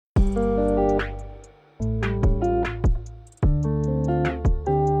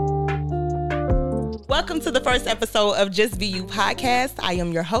Welcome to the first episode of Just Be You podcast. I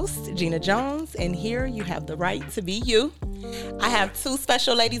am your host, Gina Jones, and here you have the right to be you. I have two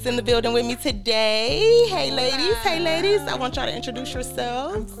special ladies in the building with me today. Hey, ladies. Hey, ladies. I want y'all to introduce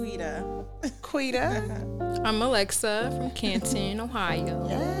yourselves. I'm Quita. Quita. I'm Alexa from Canton, Ohio.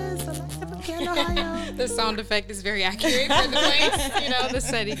 Yes, Alexa from Canton, Ohio. The sound effect is very accurate for the place. You know, the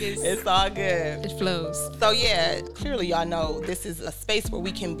setting is... It's all good. It flows. So, yeah, clearly y'all know this is a space where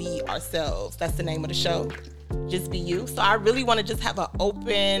we can be ourselves. That's the name of the show. Just Be You. So I really want to just have an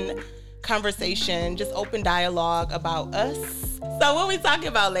open conversation, just open dialogue about us. So what we talking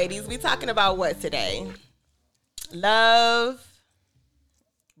about, ladies? We talking about what today? Love,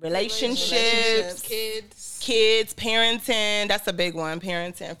 relationships, kids, parenting. That's a big one,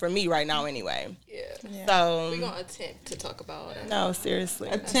 parenting, for me right now anyway. Yeah. So we're going to attempt to talk about it. No, seriously.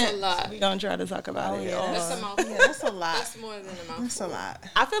 That's a lot. We're going to try to talk about it. Yeah. That's a mouthful. Yeah, that's a lot. That's more than a mouthful. That's a lot.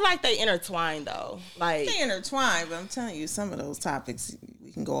 I feel like they intertwine, though. Like, They intertwine, but I'm telling you, some of those topics,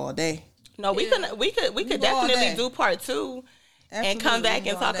 we can go all day. no, we could go all definitely day. do part two. And come Absolutely, back we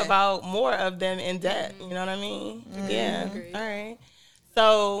and can go all talk day. about more of them in depth. You know what I mean? Yeah. Agreed. All right.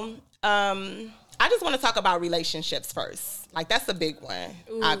 So, I just want to talk about relationships first. Like, that's a big one,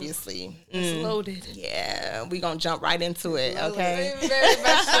 obviously. It's loaded. Yeah, we gonna jump right into it, okay? Very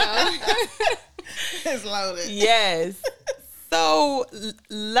much so. It's loaded. Yes. So,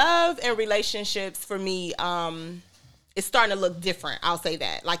 love and relationships for me, it's starting to look different. I'll say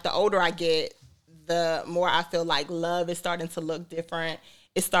that. Like, the older I get, the more I feel like love is starting to look different.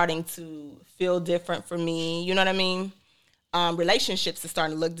 It's starting to feel different for me. You know what I mean? Relationships are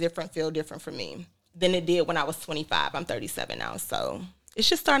starting to look different, feel different for me than it did when I was 25. I'm 37 now. So it's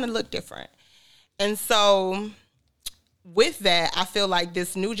just starting to look different. And so with that, I feel like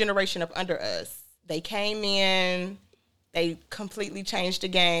this new generation up under us, they came in, they completely changed the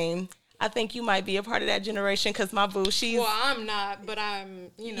game. I think you might be a part of that generation because my boo, she's... Well, I'm not, but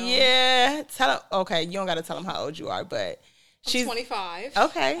I'm, you know. Yeah. Okay, you don't got to tell them how old you are, but she's... 25.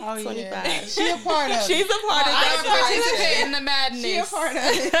 Okay, Oh, 25. yeah. She a part of She's it. a part of I don't that participate in the madness. She a part of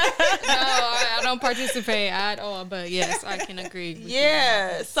it. No, I don't participate at all. But yes, I can agree with you.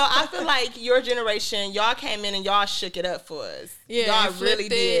 Yeah, so I feel like your generation, y'all came in and y'all shook it up for us. Yeah, y'all really flipped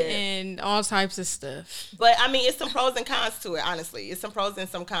did. it and all types of stuff. But I mean, it's some pros and cons to it. Honestly, it's some pros and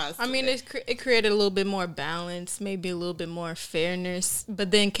some cons. I mean, it. it created a little bit more balance, maybe a little bit more fairness,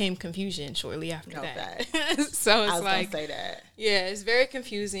 but then came confusion shortly after No, that. facts. So I it's was like, gonna say that. yeah, it's very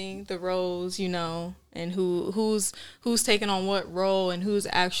confusing, the roles, you know, and who's taking on what role and who's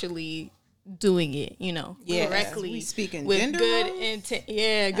actually doing it, you know, Yeah. correctly. We speaking with gender good roles? intent.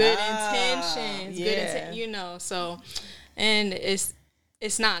 Yeah, good intentions. yeah. Good intent, you know. So, and it's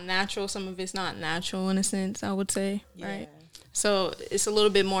not natural. Some of it's not natural in a sense, I would say, right? So it's a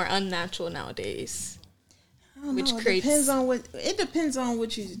little bit more unnatural nowadays. I don't Which know. creates- It depends on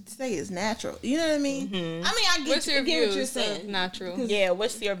what you say is natural. You know what I mean? I mean, I get, What's your I get what you're views saying. of natural? Yeah,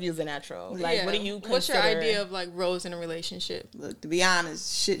 what's your views of natural? Like, Yeah. what do you consider? What's your idea of like roles in a relationship? Look, to be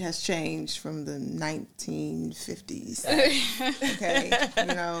honest, shit has changed from the 1950s. Okay, you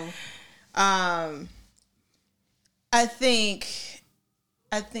know, I think,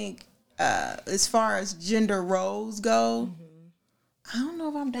 as far as gender roles go, I don't know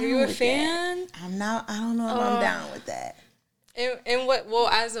if I'm down. Are you a with fan? That. I'm not. I don't know if I'm down with that. And what? Well,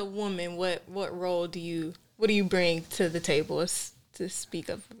 as a woman, what role do you bring to the table to speak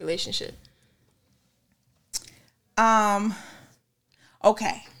of a relationship?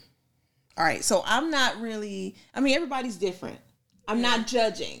 Okay. All right. So I'm not really. I mean, everybody's different. I'm not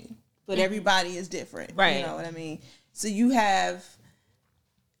judging, but everybody is different. Right. You know what I mean? So you have.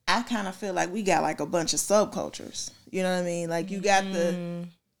 I kind of feel like we got like a bunch of subcultures. You know what I mean? Like you got you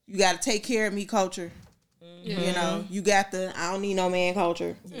got to take care of me culture. You know, you got the I don't need no man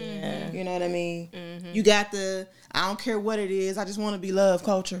culture. Yeah. You know what I mean? You got the I don't care what it is. I just want to be loved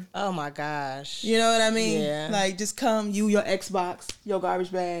culture. Oh my gosh. You know what I mean? Yeah. Like just come, you, your Xbox, your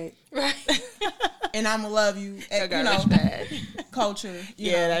garbage bag, Right. and I'ma love you. You know, Garbage bag. culture.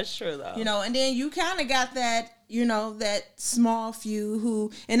 You Yeah, know, that's true though. you know, and then you kind of got that, you know, that small few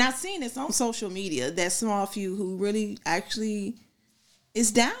who, and I've seen this on social media, that small few who really actually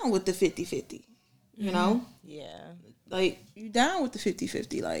is down with the 50-50, you know? Yeah. Like, you down with the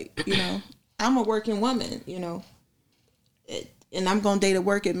 50-50, like, you know, I'm a working woman, you know, and I'm going to date a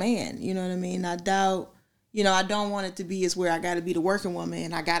working man, you know what I mean? I doubt, you know, I don't want it to be as where I got to be the working woman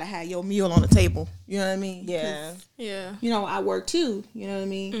and I got to have your meal on the table, you know what I mean? Yeah. Yeah. You know, I work too, you know what I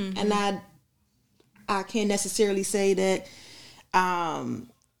mean? And I can't necessarily say that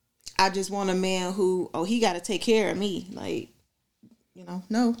I just want a man who, he got to take care of me. Like, you know,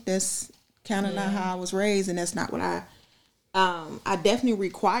 no, that's kind of not how I was raised, and that's not what I definitely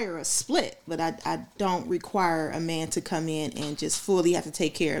require a split, but I don't require a man to come in and just fully have to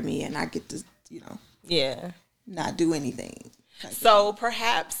take care of me, and I get to, not do anything. So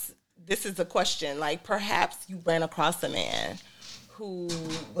perhaps this is a question, like perhaps you ran across a man who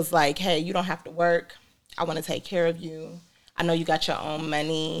was like, hey, you don't have to work. I want to take care of you. I know you got your own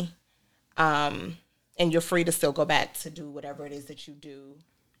money, and you're free to still go back to do whatever it is that you do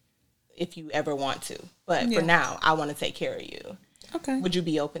if you ever want to. But for now, I want to take care of you. Okay. Would you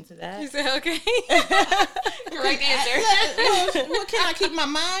be open to that? You said okay. Correct answer. Well, can I keep my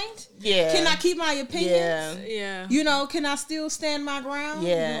mind? Yeah. Can I keep my opinions? Yeah. Yeah. Can I still stand my ground?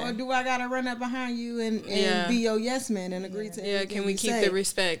 Yeah. Or do I gotta run up behind you and be your yes man and agree to everything Can we you keep say? the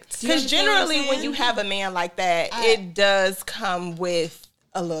respect? Because understand what I'm generally when saying? you have a man like that, it does come with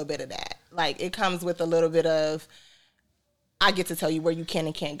a little bit of that. Like, it comes with a little bit of, I get to tell you where you can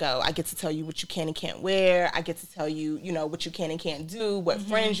and can't go. I get to tell you what you can and can't wear. I get to tell you, what you can and can't do, what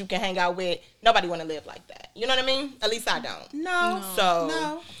friends you can hang out with. Nobody want to live like that. You know what I mean? At least I don't. No. So,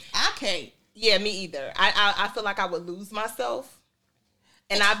 No. I can't. yeah, me either. I feel like I would lose myself.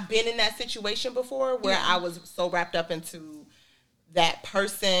 And I've been in that situation before where I was so wrapped up into that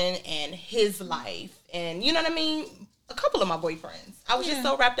person and his life. And you know what I mean? A couple of my boyfriends. I was just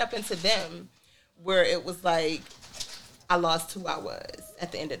so wrapped up into them where it was like, I lost who I was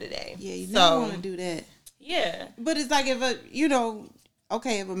at the end of the day. Yeah, you never want to do that. Yeah. But it's like if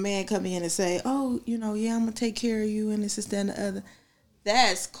if a man come in and say, oh, I'm going to take care of you and this, that, and the other.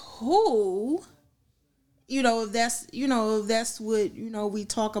 That's cool. If that's what, we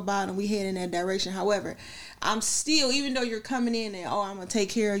talk about and we head in that direction. However, I'm still, even though you're coming in and, I'm going to take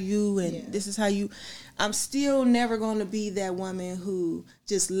care of you and this is how I'm still never going to be that woman who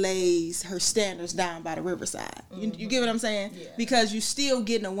just lays her standards down by the riverside. You get what I'm saying? Yeah. Because you still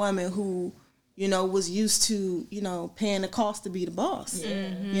getting a woman who, was used to, paying the cost to be the boss.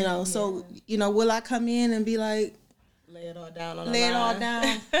 Yeah. So, will I come in and be like, lay it all down on the lay it all line?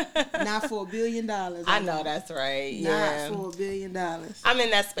 down? Not for $1 billion. I know that's right. Yeah. Not for $1 billion. I'm in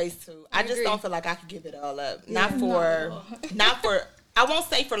that space too. I just don't feel like I could give it all up. Not for I won't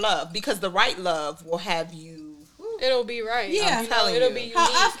say for love, because the right love will have you. It'll be right. Yeah. I'm telling you. It'll be unique.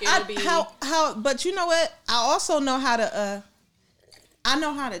 But you know what? I also know how to. I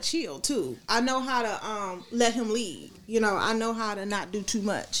know how to chill too. I know how to let him lead. I know how to not do too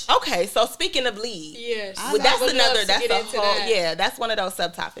much. Okay, so speaking of lead, yes, that's one of those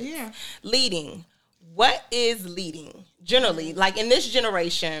subtopics. Yeah, leading. What is leading? Generally, like in this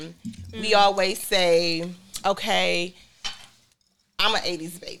generation, we always say, okay, I'm an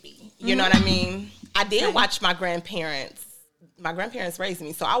 80s baby. You know what I mean? I did watch my grandparents. My grandparents raised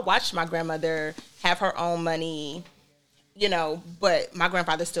me, so I watched my grandmother have her own money, but my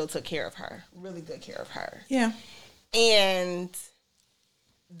grandfather still took care of her, really good care of her. Yeah. And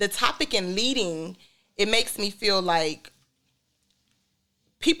the topic in leading, it makes me feel like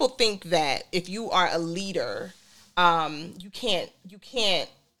people think that if you are a leader, you can't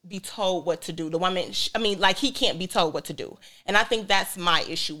be told what to do. The woman, he can't be told what to do. And I think that's my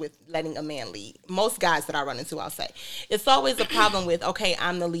issue with letting a man lead. Most guys that I run into, I'll say, it's always a problem with, okay,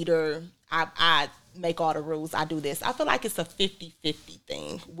 I'm the leader. I make all the rules. I do this. I feel like it's a 50-50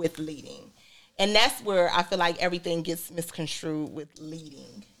 thing with leading. And that's where I feel like everything gets misconstrued with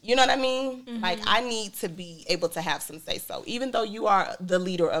leading. You know what I mean? Mm-hmm. Like, I need to be able to have some say-so. Even though you are the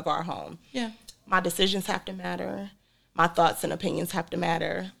leader of our home. Yeah. My decisions have to matter. My thoughts and opinions have to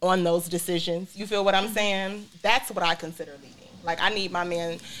matter on those decisions. You feel what I'm saying? That's what I consider leading. Like, I need my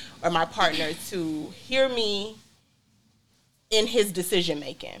man or my partner to hear me in his decision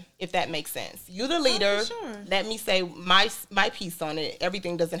making, if that makes sense. You the leader. Oh, sure. Let me say my piece on it.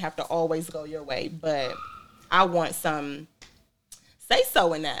 Everything doesn't have to always go your way, but I want some say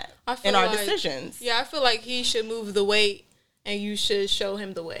so in that in our decisions. Yeah, I feel like he should move the weight, and you should show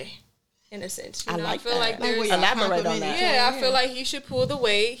him the way. In a sense, I feel that. like there's elaborate on that. Yeah, I feel like he should pull the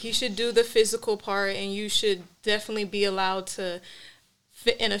weight. He should do the physical part, and you should definitely be allowed to,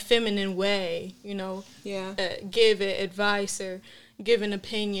 in a feminine way, give advice or give an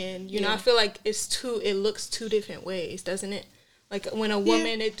opinion. I feel like it looks two different ways, doesn't it? Like when a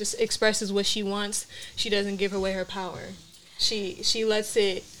woman it just expresses what she wants, she doesn't give away her power. She lets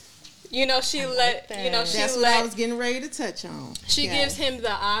it. That's what I was getting ready to touch on. She gives him the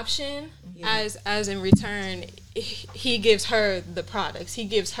option, as in return, he gives her the products. He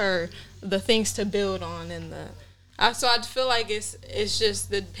gives her the things to build on, and so I feel like it's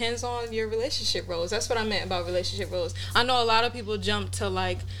just it depends on your relationship roles. That's what I meant about relationship roles. I know a lot of people jump to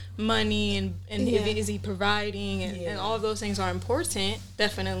like money and is he providing and all of those things are important,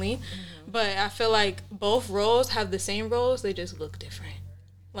 definitely. Mm-hmm. But I feel like both roles have the same roles. They just look different.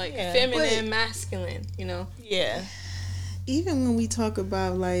 Like feminine, masculine, you know? Yeah. Even when we talk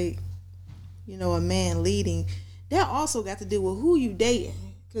about, like, you know, a man leading, that also got to do with who you dating.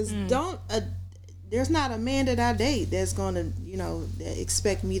 Because there's not a man that I date that's going to, you know, that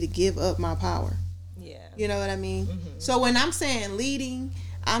expect me to give up my power. Yeah. You know what I mean? Mm-hmm. So when I'm saying leading,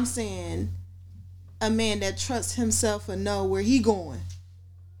 I'm saying a man that trusts himself and know where he going.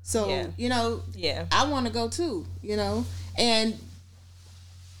 So, you know, I want to go too, you know. And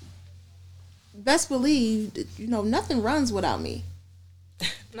best believe, you know, nothing runs without me.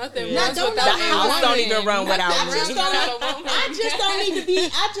 Nothing runs without the house don't even run without me. I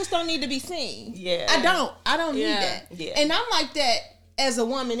just don't need to be seen. Yeah. I don't need that. Yeah. And I'm like that as a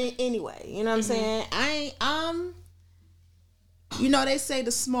woman anyway. You know what I'm saying? You know, they say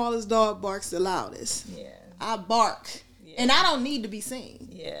the smallest dog barks the loudest. Yeah. I bark. Yeah. And I don't need to be seen.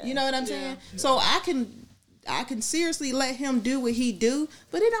 Yeah. You know what I'm saying? So I can seriously let him do what he do,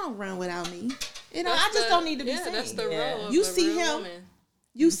 but it don't run without me. You know, I just don't need to be seen. That's the role of you a see real him. woman.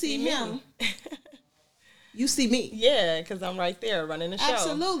 You see him. You see me. Yeah, because I'm right there running the show.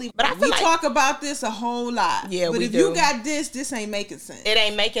 Absolutely. But we talk about this a whole lot. Yeah, but if you got this ain't making sense. It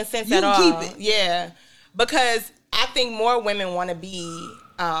ain't making sense at all. You keep it. Yeah. Because I think more women want to be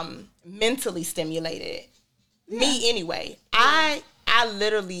mentally stimulated. Yeah. Me anyway. I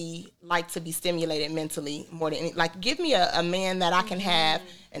literally like to be stimulated mentally more than any. Like, give me a man that I can have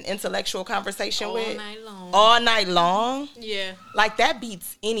an intellectual conversation with all night long. Yeah. Like, that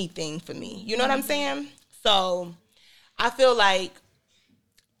beats anything for me. You know what I'm saying? So I feel like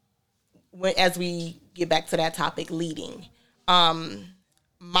as we get back to that topic, leading,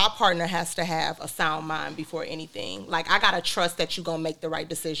 my partner has to have a sound mind before anything. Like, I got to trust that you're going to make the right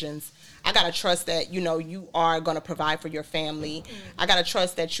decisions. I got to trust that, you know, you are going to provide for your family. I got to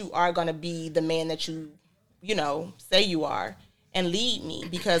trust that you are going to be the man that you know, say you are and lead me,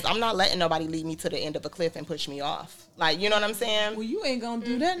 because I'm not letting nobody lead me to the end of a cliff and push me off. Like, you know what I'm saying? Well, you ain't going to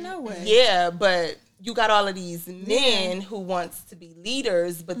do that no way. Yeah, but you got all of these men who wants to be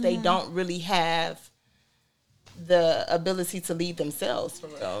leaders, but they don't really have the ability to lead themselves for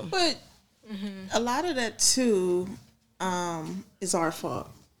real. But a lot of that too is our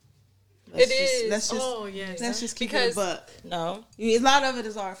fault. Let's just keep it a buck. No, a lot of it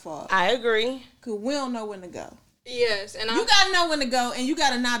is our fault. I agree. Cause we don't know when to go. Yes, and you gotta know when to go, and you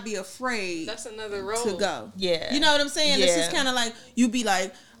gotta not be afraid. That's another role to go. Yeah, you know what I'm saying. Yeah. It's just kind of like you be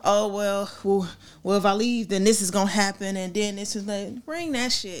like, oh well, if I leave, then this is gonna happen, and then this is like, bring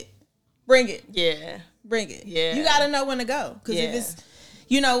that shit, bring it. Yeah. Bring it. Yeah. You got to know when to go. Because if it's,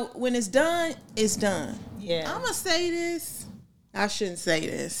 you know, when it's done, it's done. Yeah. I'm going to say this. I shouldn't say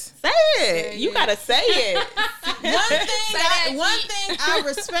this. Say it. You got to say it. One thing I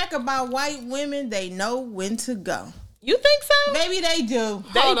respect about white women, they know when to go. You think so? Maybe they do.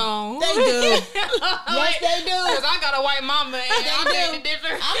 Hold on. They do. Yes, they do. Because I got a white mama and I'm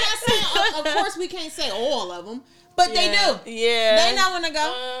different. I'm not saying, of course, we can't say all of them, but they do. Yeah. They know when to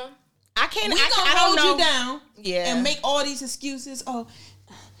go. I can't. I don't hold you down. Yeah. And make all these excuses. Oh,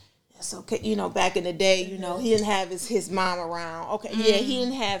 that's okay. You know, back in the day, you know, he didn't have his mom around. Okay, yeah, he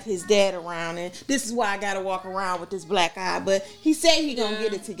didn't have his dad around, and this is why I got to walk around with this black eye. But he said he gonna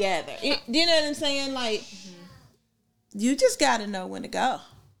get it together. You know what I'm saying? Like, you just got to know when to go.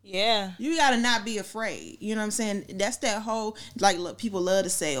 Yeah. You got to not be afraid. You know what I'm saying? That's that whole, like, look, people love to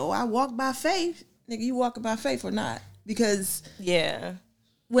say, oh, I walk by faith. Nigga, you walking by faith or not? Because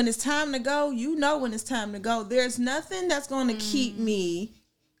when it's time to go, you know when it's time to go. There's nothing that's going to keep me,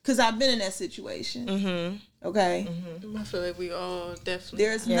 because I've been in that situation. Mm-hmm. Okay? Mm-hmm. I feel like we all definitely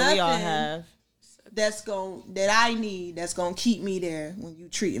There's nothing we all have. That I need that's going to keep me there when you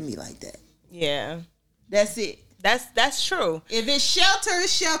treating me like that. Yeah. That's it. That's true. If it's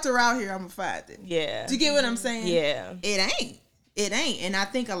shelter out here, I'm going to find it. Yeah. Do you get what I'm saying? Yeah. It ain't. And I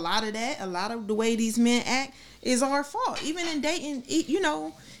think a lot of the way these men act is our fault. Even in dating, you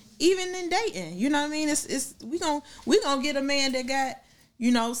know, you know what I mean? It's we gonna get a man that got,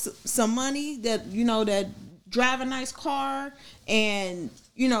 you know, some money, that, you know, that drive a nice car and,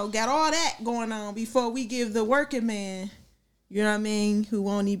 you know, got all that going on before we give the working man, you know what I mean, who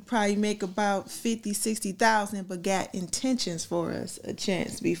only probably make about 50, 60,000, but got intentions for us a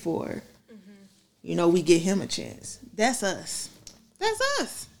chance before, you know, we get him a chance. That's us. That's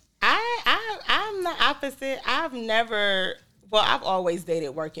us. I'm the opposite. I've always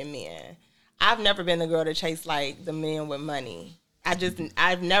dated working men. I've never been the girl to chase like the men with money.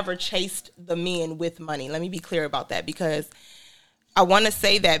 I've never chased the men with money. Let me be clear about that, because I want to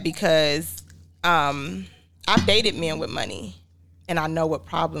say that because I've dated men with money and I know what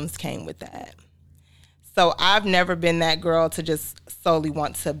problems came with that. So I've never been that girl to just solely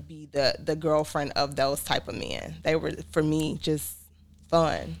want to be the girlfriend of those type of men. They were, for me, just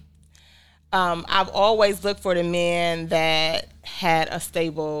fun. I've always looked for the men that had a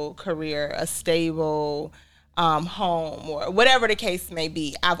stable career, a stable home, or whatever the case may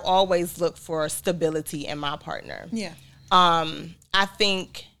be. I've always looked for stability in my partner. Yeah. I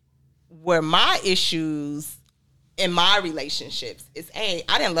think where my issues in my relationships is, I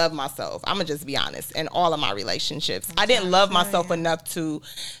didn't love myself. I'm going to just be honest. In all of my relationships, I didn't love myself enough to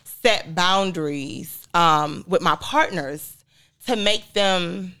set boundaries with my partners to make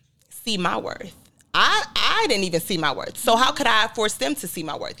them see my worth. I didn't even see my worth. So how could I force them to see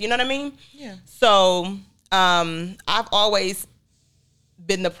my worth? You know what I mean? Yeah. So I've always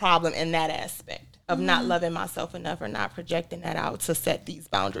been the problem in that aspect of not loving myself enough or not projecting that out to set these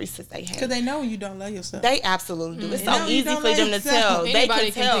boundaries to say, hey. Because they know you don't love yourself. They absolutely do. It's so easy for them to tell. Anybody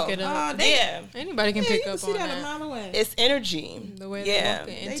they can tell. pick it up. Anybody can pick up see on that that. a mile away. It's energy. The way they walk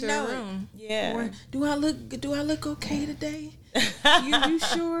into know a room. Yeah. Or, do I look okay today? you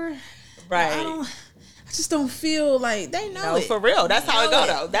sure? Right. I just don't feel like they know it. For real. That's how it go, it.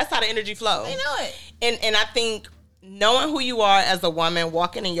 though. That's how the energy flows. They know it. And I think knowing who you are as a woman,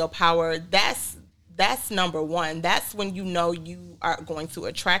 walking in your power, that's number one. That's when you know you are going to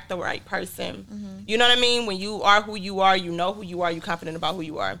attract the right person. Mm-hmm. You know what I mean? When you are who you are, you know who you are, you're confident about who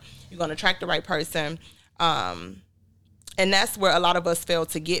you are, you're going to attract the right person. And that's where a lot of us fail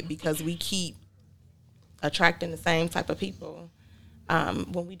to get because we keep attracting the same type of people.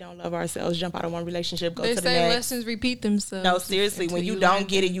 When we don't love ourselves, jump out of one relationship, go to the next. Lessons repeat themselves. No, seriously, when you don't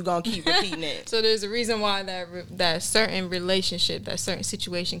get it, you're going to keep repeating it. So there's a reason why that certain relationship, that certain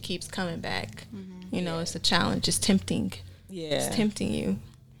situation keeps coming back. Mm-hmm. You know, it's a challenge. It's tempting. Yeah. It's tempting you.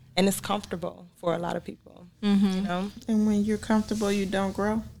 And it's comfortable for a lot of people. Mm-hmm. You know? And when you're comfortable, you don't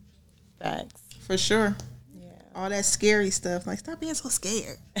grow. Facts. For sure. Yeah. All that scary stuff. Like, stop being so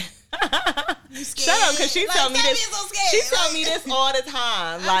scared. Shut up, because she tell me this. She tell me this all the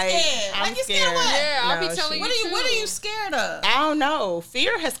time. I'm scared. Yeah, I'll be telling you. What are you scared of? I don't know.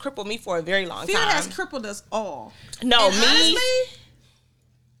 Fear has crippled me for a very long time. Fear has crippled us all. No, and me.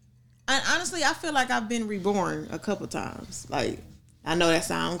 Honestly, I feel like I've been reborn a couple times. Like, I know that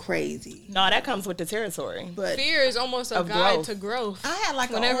sounds crazy. No, that comes with the territory. But fear is almost a guide to growth. I had like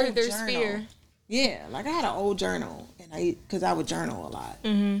whenever an old there's journal. fear. Yeah, like I had an old journal, and because I would journal a lot.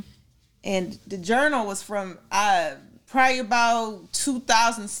 Mm-hmm. And the journal was from probably about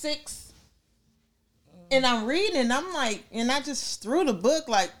 2006. And I'm reading, and I'm like, and I just threw the book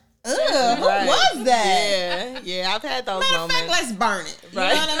like, ugh, who was that? Yeah, I've had those Matter moments. of fact, let's burn it. You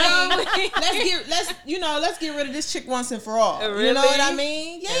Right. know what I mean? let's get rid of this chick once and for all. Really? You know what I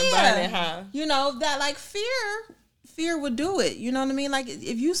mean? Yeah. And burn it, huh? You know, that like fear would do it. You know what I mean? Like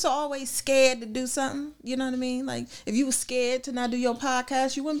if you so always scared to do something, you know what I mean? Like if you were scared to not do your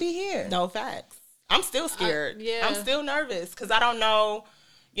podcast, you wouldn't be here. No, facts. I'm still scared. Yeah. I'm still nervous because I don't know,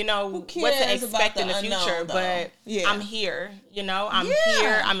 what to expect in the future. But I'm here. I'm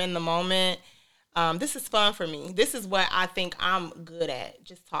here. I'm in the moment. This is fun for me. This is what I think I'm good at,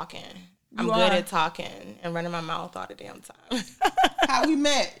 just talking. I'm good at talking and running my mouth all the damn time. How we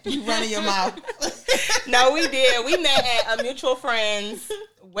met? You running your mouth. No, we did. We met at a mutual friend's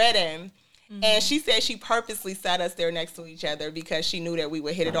wedding. Mm-hmm. And she said she purposely sat us there next to each other because she knew that we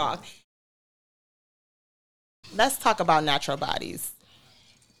would hit it off. Let's talk about natural bodies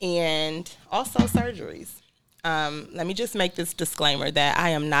and also surgeries. Let me just make this disclaimer that I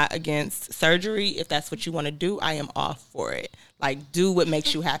am not against surgery. If that's what you want to do, I am all for it. Like, do what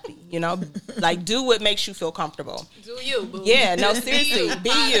makes you happy, Like, do what makes you feel comfortable. Do you, boo. Yeah, no, seriously.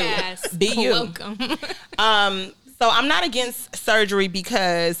 Be you. Be you. Welcome. So I'm not against surgery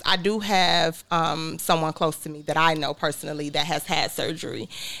because I do have someone close to me that I know personally that has had surgery.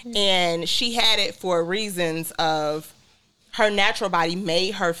 And she had it for reasons of her natural body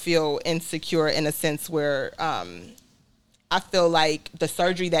made her feel insecure in a sense where I feel like the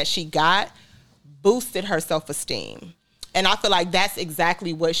surgery that she got boosted her self-esteem. And I feel like that's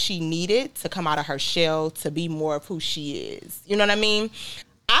exactly what she needed to come out of her shell, to be more of who she is. You know what I mean?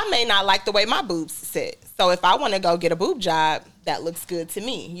 I may not like the way my boobs sit. So if I want to go get a boob job, that looks good to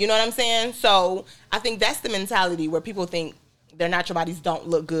me. You know what I'm saying? So I think that's the mentality where people think their natural bodies don't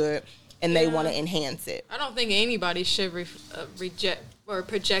look good and they want to enhance it. I don't think anybody should reject or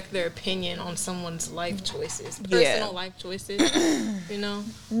project their opinion on someone's life choices, personal life choices.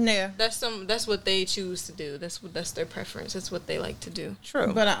 Yeah. That's what they choose to do. That's their preference. That's what they like to do.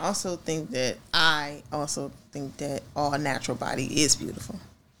 True. But I also think that all natural body is beautiful.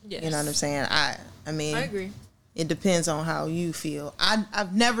 Yes. You know what I'm saying? I mean, I agree. It depends on how you feel.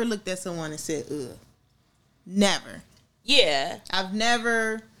 I've never looked at someone and said, ugh. Never. Yeah. I've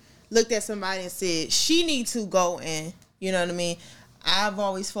never looked at somebody and said, she needs to go and, you know what I mean? I've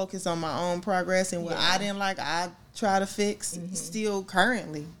always focused on my own progress, and what I didn't like, I try to fix still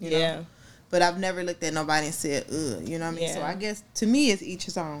currently, you know? But I've never looked at nobody and said, ugh, you know what I mean? Yeah. So I guess to me it's each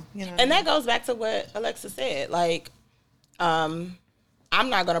his own, you know. And that goes back to what Alexa said. Like, I'm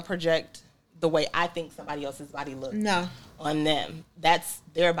not gonna project the way I think somebody else's body looks on them. That's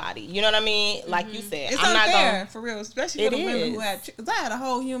their body. You know what I mean? Like you said, it's I'm unfair, not gonna, for real, especially for the women who had. Cause I had a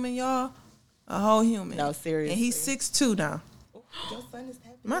whole human, y'all, a whole human. No, seriously. And he's 6'2" now. Your son is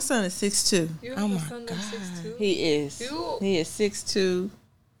that big? My son is 6'2". Oh my God. He is. He is 6'2".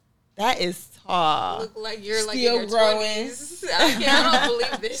 That is tall. Look like you're like Still in your growing. 20s. I don't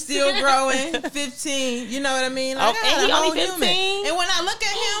believe this. Still growing, 15. You know what I mean? Like, Oh, and he only 15? And when I look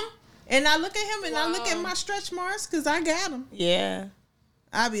at him, and I look at my stretch marks, because I got them. Yeah.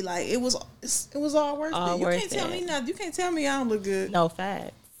 I be like, it was all worth All it. You worth can't tell it. me nothing. You can't tell me I don't look good. No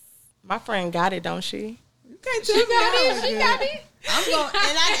facts. My friend got it, don't she? You can't tell me I don't look She good. got it. I'm going,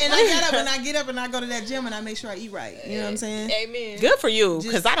 and I get up and I go to that gym and I make sure I eat right. You know what I'm saying? Amen. Good for you,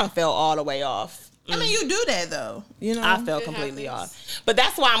 because I don't feel all the way off. I mean, you do that though. You know, I felt It completely happens. off. But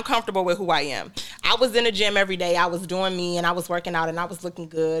that's why I'm comfortable with who I am. I was in the gym every day. I was doing me, and I was working out, and I was looking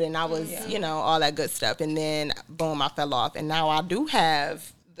good, and I was, you know, all that good stuff. And then, boom, I fell off. And now I do have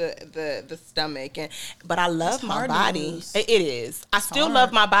the stomach. But I love It's my hard to body. lose. It is. I still hard.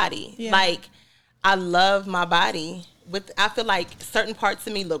 love my body. Yeah. Like, I love my body. I feel like certain parts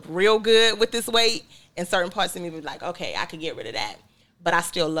of me look real good with this weight, and certain parts of me be like, okay, I could get rid of that. But I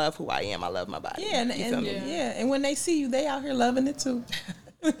still love who I am. I love my body. Yeah, You feel me? and when they see you, they out here loving it too.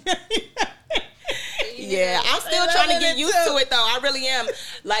 Yeah, I'm still trying to get used to it though. I really am.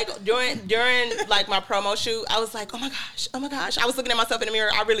 Like during like my promo shoot, I was like, oh my gosh. I was looking at myself in the mirror.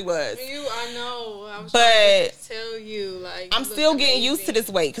 I really was. I know. I was But trying to tell you, like, I'm you still look getting used to amazing. this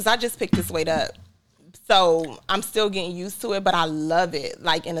weight because I just picked this weight up. So I'm still getting used to it, but I love it,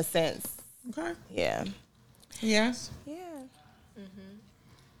 like in a sense. Okay. Yeah. Yes. Yeah.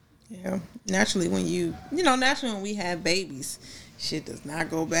 Yeah. Naturally, when when we have babies, shit does not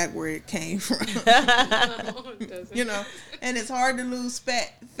go back where it came from. It doesn't. You know, and it's hard to lose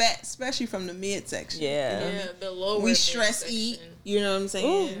fat, especially from the midsection. Yeah. Yeah, the lower. We stress midsection. eat. You know what I'm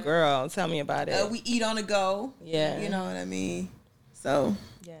saying? Ooh, girl, tell me about it. We eat on the go. Yeah. You know what I mean? So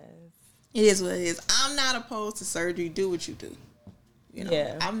Yes. it is what it is. I'm not opposed to surgery. Do what you do. You know,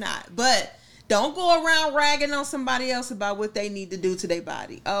 Yeah. I'm not. But don't go around ragging on somebody else about what they need to do to their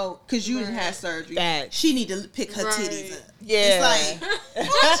body. Oh, because you didn't have surgery. Facts. She need to pick her Right. titties up. Yeah. It's like,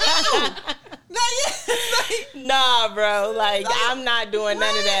 what you? No, yeah. It's like, Nah, bro. Like, I'm not doing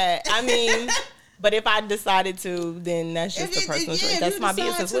none of that. I mean, but if I decided to, then that's just a personal choice. That's my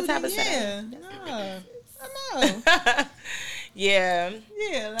business. What type of sex? Yeah. No. I know. Yeah.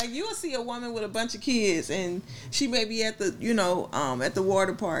 Yeah, like you will see a woman with a bunch of kids, and she may be at the, at the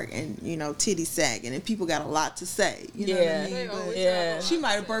water park, and titty sagging, and people got a lot to say. You know what I mean? They But always Yeah. have a lot she to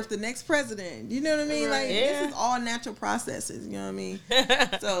might have say. birthed the next president. You know what I mean? Right. Like Yeah. this is all natural processes. You know what I mean?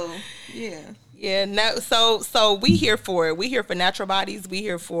 So yeah, Yeah. No. So we here for it. We here for natural bodies. We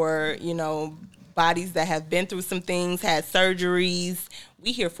here for bodies that have been through some things, had surgeries.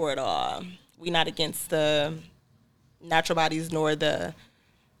 We here for it all. We not against the natural bodies nor the,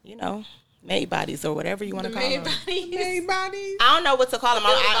 made bodies or whatever you want to call them. made bodies. I don't know what to call them.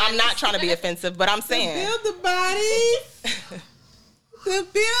 I'm not trying to be offensive, but I'm saying. Build the bodies. To build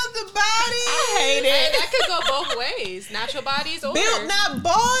the bodies. I hate Hey, it. that could go both ways. Natural bodies or Built, not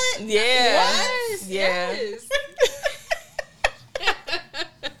bought. Yeah. Yes, Yeah. yes.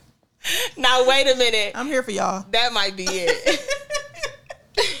 Now wait a minute. I'm here for y'all. That might be it.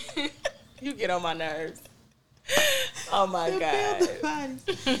 You get on my nerves. Oh my Build God. the bodies.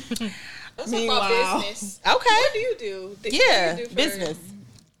 Let's talk Meanwhile- about business. Okay. What do you do? What do Yeah. you do for- Business.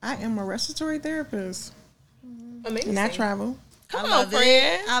 I am a respiratory therapist, Amazing. and I travel. Come I on, love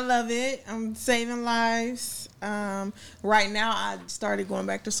friend. it. I love it. I'm saving lives. Right now, I started going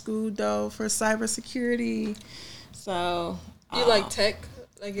back to school though for cybersecurity. So You like tech?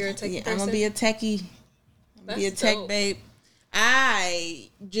 Like you're a tech yeah, person? I'm gonna be a techie. Be a That's tech dope. babe. I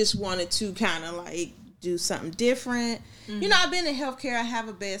just wanted to kind of like do something different. Mm-hmm. I've been in healthcare. I have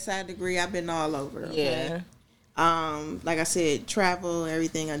a bedside degree. I've been all over. Okay? Yeah. Like I said, travel,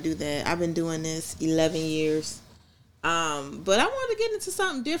 everything. I do that. I've been doing this 11 years. But I wanted to get into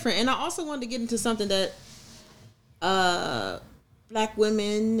something different, and I also wanted to get into something that Black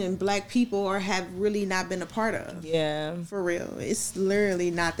women and Black people have really not been a part of. Yeah. For real. It's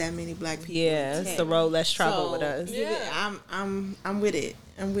literally not that many Black people. Yeah, it's the road less traveled with us. Yeah. I'm with it.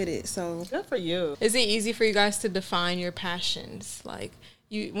 I'm with it. So good for you. Is it easy for you guys to define your passions? Like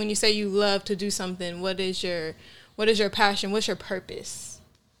when you say you love to do something, what is your passion? What's your purpose?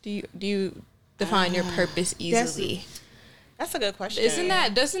 Do you define your purpose easily? That's a good question.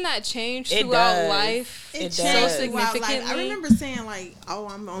 Doesn't that change throughout life? It so does. significantly. I remember saying like, "Oh,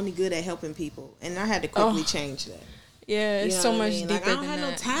 I'm only good at helping people," and I had to quickly change that. Yeah, it's so much deeper like, I don't than have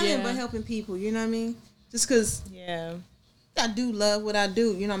that. no talent but helping people. You know what I mean? Just because I do love what I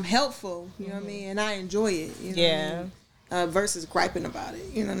do. You know, I'm helpful. You know what I mean, and I enjoy it. You know what I mean? Versus griping about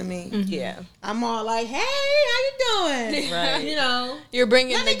it. You know what I mean? Mm-hmm. Yeah. I'm all like, hey, how you doing? Right. You know, you're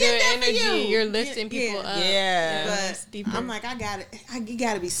bringing the good energy. You're lifting people up. Yeah. But I'm like, you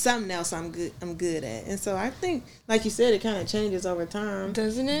got to be something else I'm good at. And so I think, like you said, it kind of changes over time.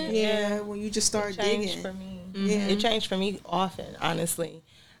 Doesn't it? Yeah. When you just start digging. For me. Mm-hmm. Yeah. It changed for me often, honestly.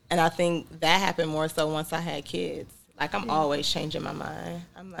 And I think that happened more so once I had kids. Like, I'm always changing my mind.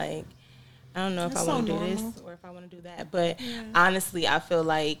 I'm like, I don't know if I want to do this or if I want to do that. But honestly, I feel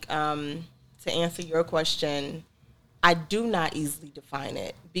like to answer your question, I do not easily define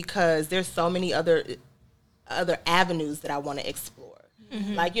it because there's so many other avenues that I want to explore.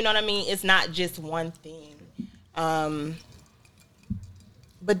 Mm-hmm. Like, you know what I mean? It's not just one thing. But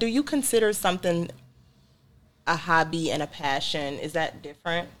do you consider something a hobby and a passion? Is that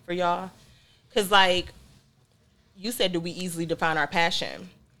different for y'all? Because, like, you said, do we easily define our passion?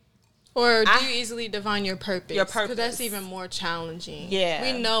 Or do you easily define your purpose? Your purpose. Because that's even more challenging. Yeah.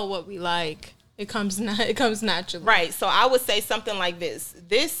 We know what we like. It comes naturally. Right. So I would say something like this.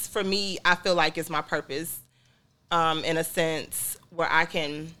 This, for me, I feel like is my purpose in a sense where I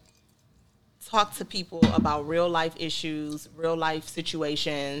can talk to people about real life issues, real life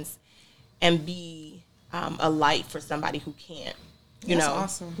situations, and be a light for somebody who can't,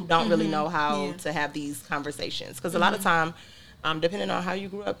 who don't really know how to have these conversations. Because a lot of time, depending on how you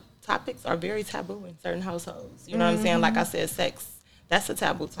grew up, topics are very taboo in certain households. You know what I'm saying? Like I said, sex, that's a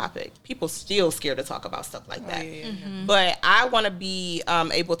taboo topic. People still scared to talk about stuff like that. But I want to be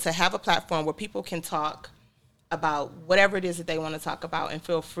able to have a platform where people can talk about whatever it is that they want to talk about and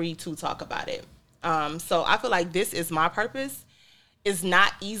feel free to talk about it. So I feel like this is my purpose. It's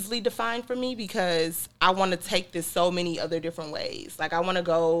not easily defined for me because I want to take this so many other different ways. Like, I want to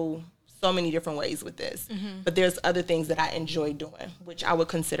go so many different ways with this. But there's other things that I enjoy doing, which I would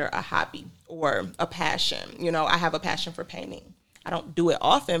consider a hobby or a passion. You know, I have a passion for painting. I don't do it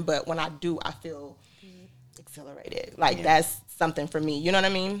often, but when I do, I feel exhilarated. Like, that's something for me. You know what I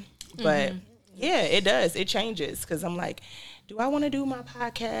mean? But, yeah, it does. It changes because I'm like, do I want to do my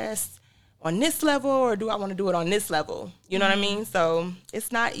podcast on this level or do I want to do it on this level? You know what I mean? So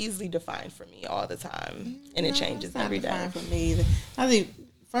it's not easily defined for me all the time, and it changes every day. It's not defined for me either. I think,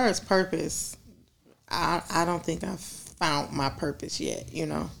 as far as purpose, I don't think I've found my purpose yet, you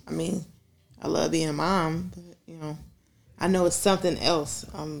know. I mean, I love being a mom, but, you know, I know it's something else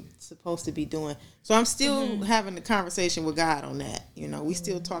I'm supposed to be doing. So I'm still having a conversation with God on that. You know, we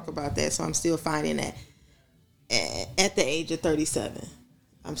still talk about that, so I'm still finding that at the age of 37.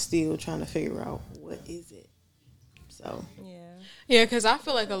 I'm still trying to figure out what is it. So yeah, because I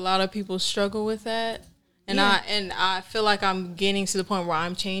feel like a lot of people struggle with that, and I feel like I'm getting to the point where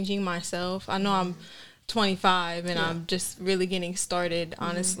I'm changing myself. I know I'm 25 and I'm just really getting started,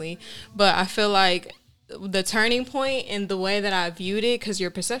 honestly, but I feel like the turning point in the way that I viewed it, because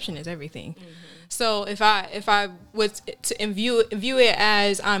your perception is everything. So if I was to view it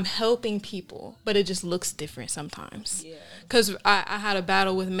as I'm helping people, but it just looks different sometimes. Yeah. Because I had a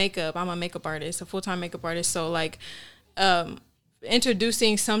battle with makeup. I'm a makeup artist, a full-time makeup artist. So like,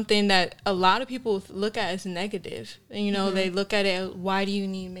 introducing something that a lot of people look at as negative, and you know they look at it, why do you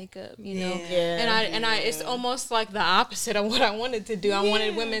need makeup, you know? And I it's almost like the opposite of what I wanted to do. I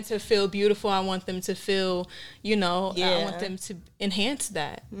wanted women to feel beautiful. I want them to feel, you know, I want them to enhance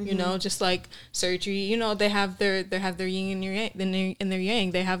that, you know, just like surgery, you know, they have their yin and yang, and their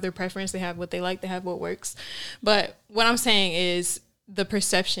yang, they have their preference, they have what they like, they have what works. But what I'm saying is the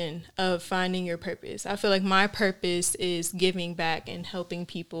perception of finding your purpose. I feel like my purpose is giving back and helping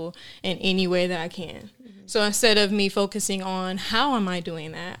people in any way that I can. So instead of me focusing on how am I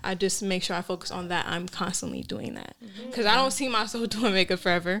doing that, I just make sure I focus on that I'm constantly doing that. Because I don't see myself doing makeup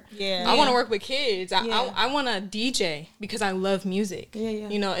forever. I want to work with kids. I want to DJ because I love music.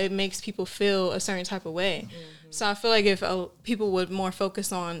 You know, it makes people feel a certain type of way. So I feel like if people would more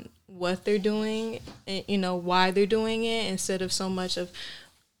focus on what they're doing, and, you know, why they're doing it, instead of so much of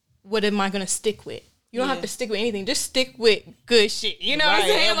what am I going to stick with. You don't have to stick with anything. Just stick with good shit. You know what I'm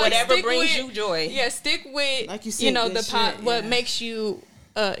saying? And like, whatever brings you joy. Yeah, stick with, like you said, what makes you,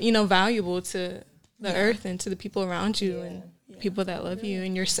 valuable to the earth and to the people around you and people that love you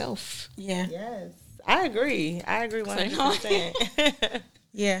and yourself. Yeah. Yes. I agree 100%.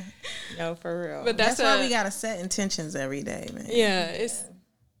 Yeah. No, for real. But that's why we got to set intentions every day, man. Yeah,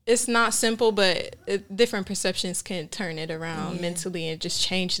 it's not simple, but different perceptions can turn it around mentally and just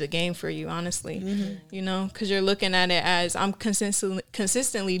change the game for you, honestly. Mm-hmm. Because you're looking at it as I'm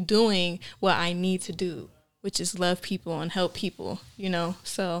consistently doing what I need to do, which is love people and help people,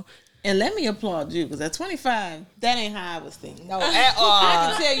 so. And let me applaud you, because at 25, that ain't how I was thinking. No, at all.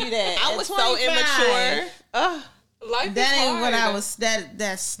 I can tell you that. I was so immature. Life that is ain't hard. what I was.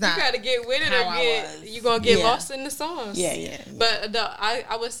 That's not. You gotta get with it, or you gonna get lost in the sauce. Yeah. But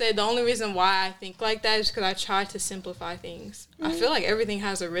I would say the only reason why I think like that is because I try to simplify things. I feel like everything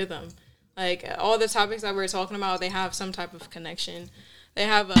has a rhythm. Like all the topics that we're talking about, they have some type of connection. They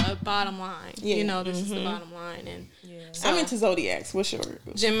have a bottom line. Yeah. This is the bottom line. And so, I'm into zodiacs. What's your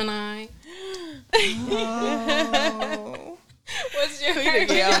Gemini? Oh. What's your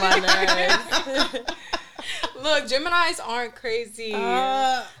Get on my nerves. Look, Geminis aren't crazy. They're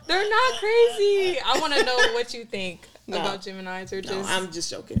not crazy. I want to know what you think about Geminis, or just. No, I'm just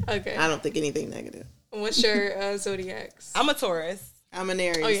joking. Okay. I don't think anything negative. What's your zodiacs? I'm a Taurus. I'm an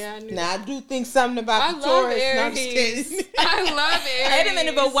Aries. Oh yeah, I knew now I do think something about the Taurus. No, I'm just kidding. I love Aries. Wait a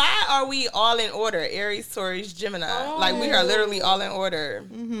minute, but why are we all in order? Aries, Taurus, Gemini. Like we are literally all in order.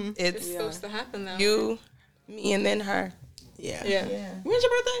 Mm-hmm. It's supposed to happen though. You, me, and then her. Yeah. When's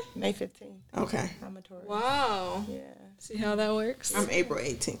your birthday? May 15th. Okay. I'm a Taurus. Wow. Yeah. See how that works? I'm April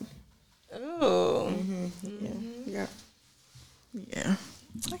 18th. Oh. Yeah.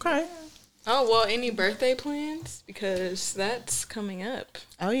 Okay. Oh, well, any birthday plans? Because that's coming up.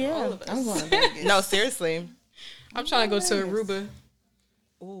 Oh, yeah. All of us. I'm going to Vegas. No, seriously. I'm trying to go to Aruba.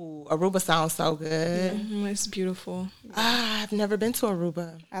 Ooh, Aruba sounds so good. It's beautiful. I've never been to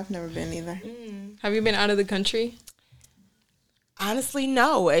Aruba. I've never been either. Have you been out of the country? Honestly,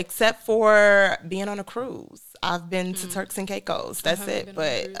 no, except for being on a cruise. I've been to Turks and Caicos. That's it.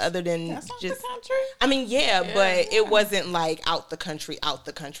 But other than That's just, the country? I mean, but it wasn't like out the country.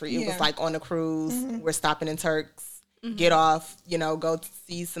 It was like on a cruise. We're stopping in Turks, get off, go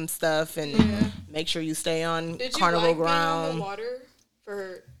see some stuff and make sure you stay on Carnival ground. Being on the water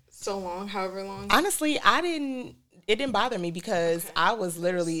for so long, however long? Honestly, it didn't bother me because I was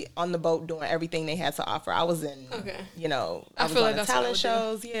literally on the boat doing everything they had to offer. I was in, I feel like that's talent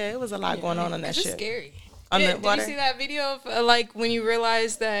shows. Yeah, it was a lot going on that shit. It's scary. Did you see that video of like when you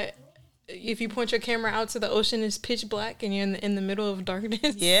realize that if you point your camera out to the ocean, it's pitch black and you're in the middle of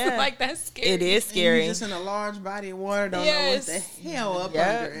darkness? Yeah. Like that's scary. It is scary. And you're just in a large body of water, don't know what the hell up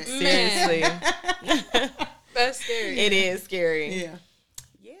under it. Seriously. That's scary. It is scary. Yeah.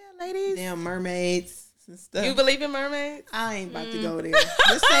 Yeah, ladies. Damn mermaids and stuff. You believe in mermaids? I ain't about to go there.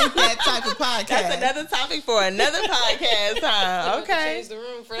 This ain't that type of podcast. That's another topic for another podcast, huh? Okay. Change the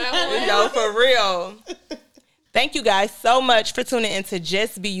room for that one. No, for real. Thank you guys so much for tuning into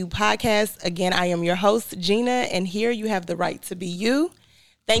Just Be You podcast. Again, I am your host, Gina, and here you have the right to be you.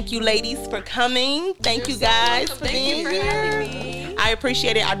 Thank you, ladies, for coming. Thank you guys for being here. Having me. I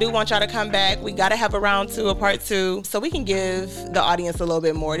appreciate it. I do want y'all to come back. We got to have a round 2, a part 2, so we can give the audience a little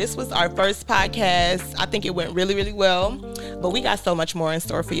bit more. This was our first podcast. I think it went really, really well, but we got so much more in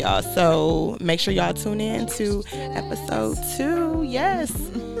store for y'all. So make sure y'all tune in to episode 2. Yes.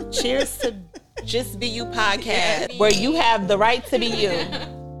 Cheers to Just Be You podcast, where you have the right to be you.